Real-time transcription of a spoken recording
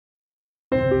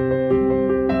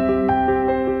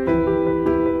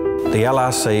The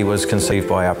LRC was conceived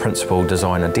by our principal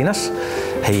designer, Dennis.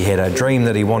 He had a dream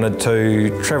that he wanted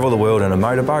to travel the world in a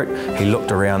motorboat. He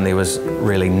looked around, there was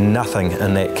really nothing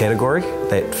in that category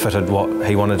that fitted what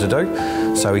he wanted to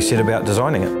do, so he set about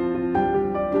designing it.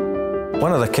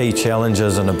 One of the key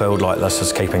challenges in a build like this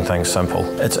is keeping things simple.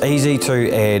 It's easy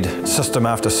to add system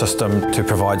after system to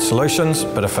provide solutions,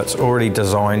 but if it's already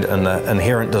designed in the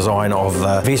inherent design of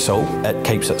the vessel, it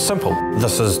keeps it simple.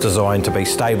 This is designed to be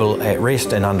stable at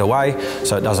rest and underway,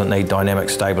 so it doesn't need dynamic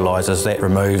stabilisers. That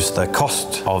removes the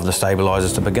cost of the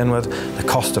stabilisers to begin with, the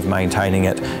cost of maintaining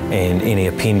it, and any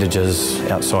appendages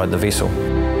outside the vessel.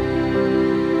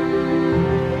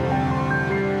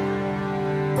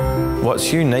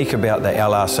 What's unique about the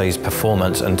LRC's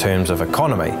performance in terms of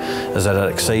economy is that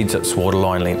it exceeds its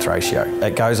waterline length ratio.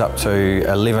 It goes up to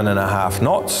 11.5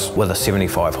 knots with a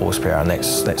 75 horsepower, and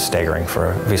that's staggering for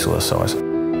a vessel this size.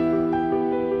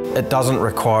 It doesn't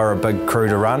require a big crew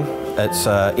to run. It's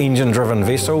an engine-driven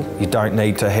vessel. You don't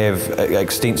need to have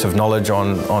extensive knowledge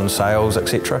on sails,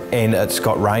 etc. And it's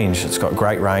got range. It's got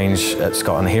great range. It's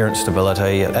got inherent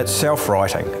stability. It's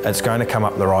self-righting. It's going to come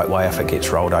up the right way if it gets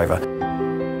rolled over.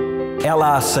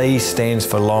 LRC stands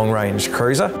for Long Range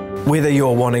Cruiser. Whether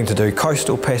you're wanting to do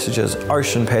coastal passages,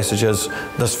 ocean passages,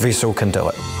 this vessel can do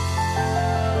it.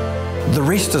 The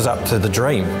rest is up to the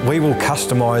dream. We will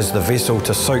customise the vessel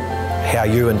to suit how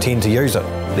you intend to use it.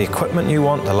 The equipment you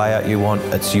want, the layout you want,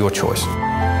 it's your choice.